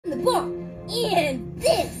And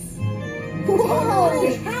this.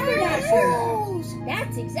 Whoa, haberdasher.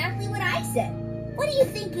 That's exactly what I said. What do you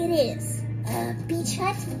think it is? A beach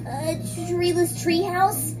hut? A treeless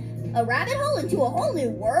treehouse? A rabbit hole into a whole new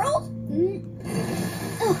world?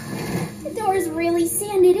 Oh, the door's really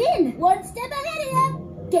sanded in. One step ahead of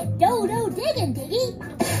you. Get dodo digging, Diggy.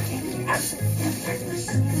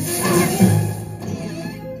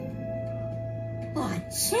 Oh,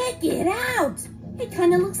 check it out. It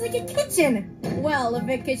kind of looks like a kitchen. Well, if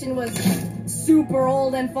a kitchen was super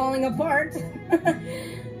old and falling apart.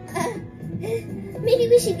 Maybe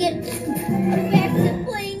we should get back to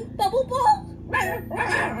playing bubble ball.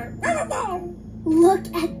 Look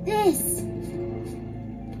at this.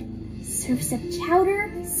 Serves up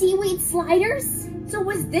chowder, seaweed sliders. So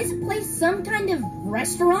was this place some kind of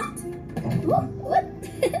restaurant?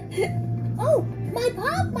 Oh, my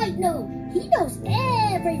pop might know. He knows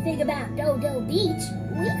everything about Dodo Beach.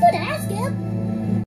 We could